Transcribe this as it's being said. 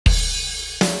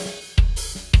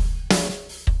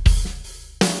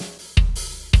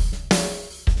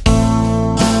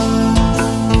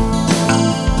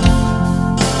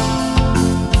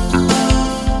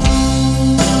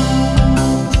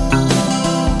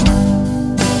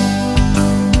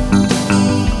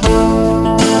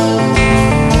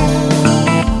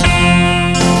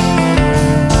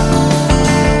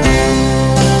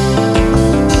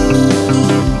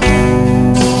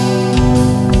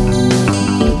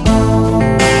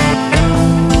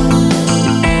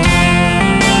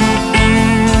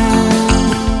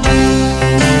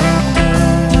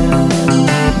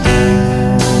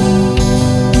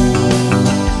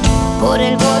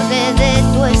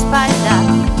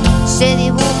se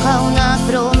dibuja una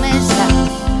promesa,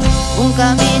 un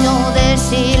camino de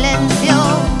silencio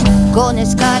con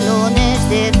escalones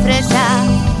de fresa.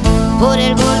 Por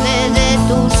el borde de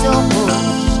tus ojos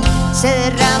se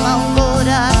derrama un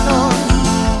corazón,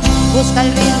 busca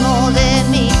el ritmo de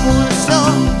mi pulso,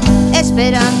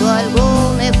 esperando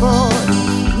algo mejor.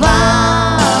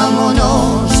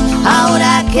 Vámonos,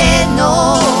 ahora que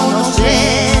no nos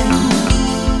ven,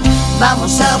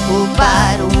 vamos a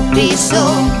ocupar un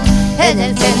piso en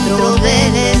el centro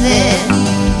del Edén.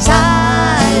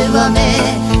 Sálvame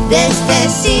de este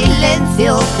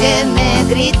silencio que me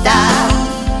grita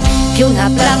que una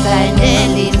plaza en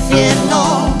el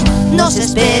infierno nos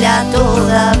espera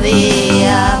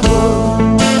todavía.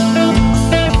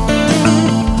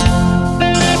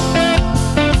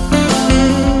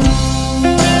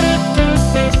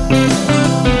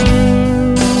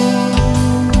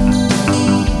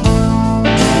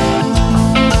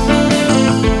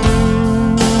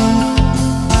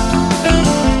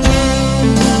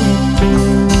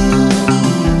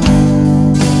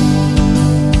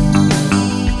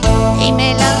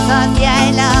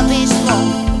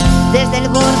 Desde el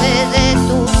borde de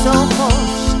tus ojos,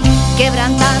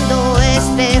 quebrantando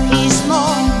espejismo,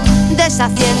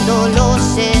 deshaciendo los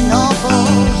enojos,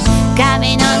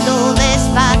 caminando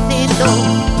despacito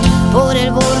por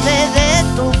el borde de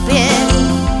tu piel,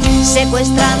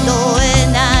 secuestrando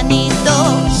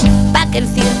enanitos pa' que el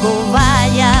circo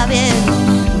vaya bien.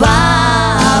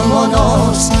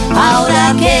 Vámonos,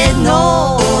 ahora que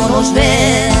no nos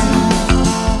ven,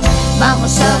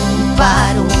 vamos a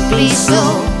ocupar un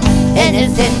piso en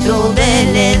el centro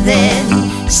del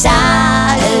Edén.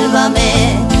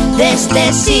 Sálvame de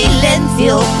este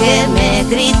silencio que me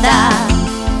grita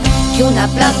que una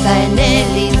plaza en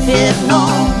el infierno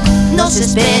nos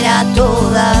espera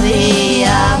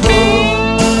todavía.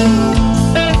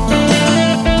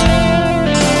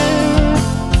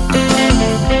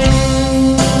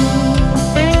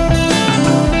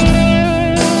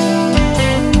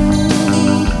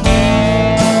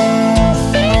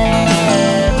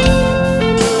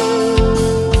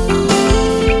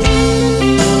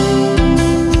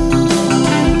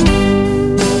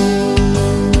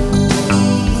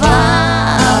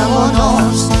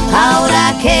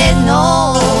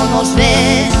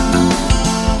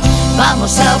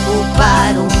 Vamos a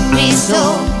ocupar un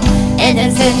piso en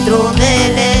el centro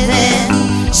del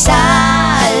Edén.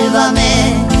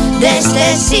 Sálvame de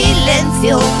este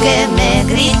silencio que me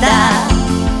grita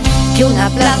que una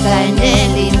plaza en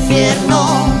el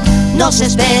infierno nos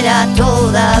espera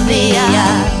todavía.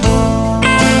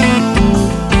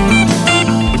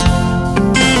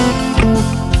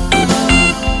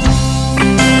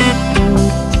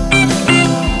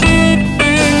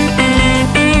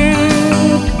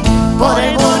 Por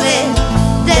el borde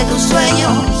de tus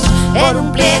sueños, por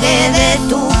un pliegue de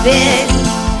tu piel,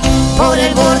 por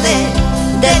el borde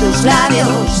de tus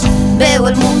labios, veo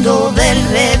el mundo del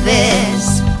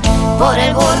revés. Por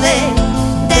el borde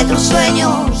de tus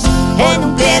sueños, en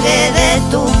un pliegue de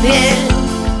tu piel,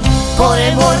 por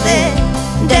el borde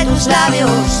de tus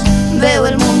labios, veo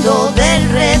el mundo del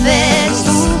revés.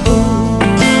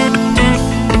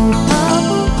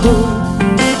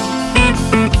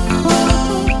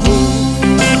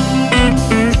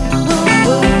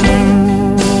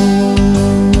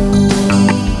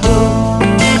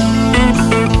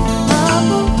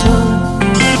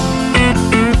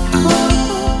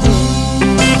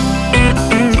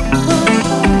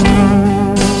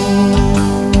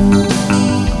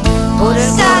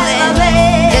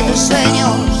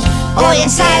 Oye,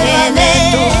 sale de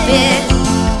tu piel,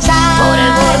 por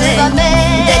el borde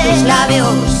de tus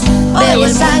labios, veo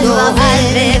el mundo al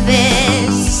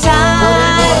revés. Por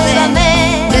el borde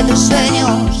de tus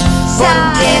sueños, por un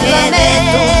pliegue de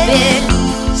tu piel,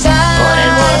 por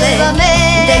el borde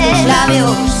de tus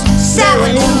labios, veo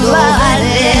el mundo al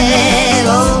revés.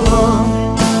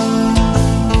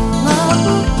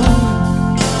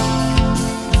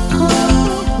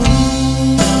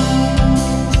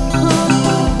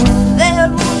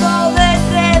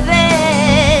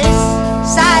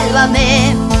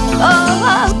 Sálvame,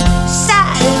 oh,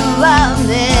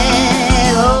 sálvame,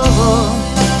 oh,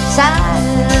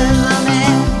 sálvame,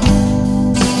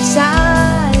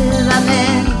 sálvame,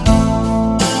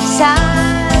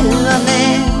 sálvame,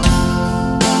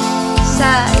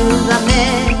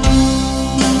 sálvame.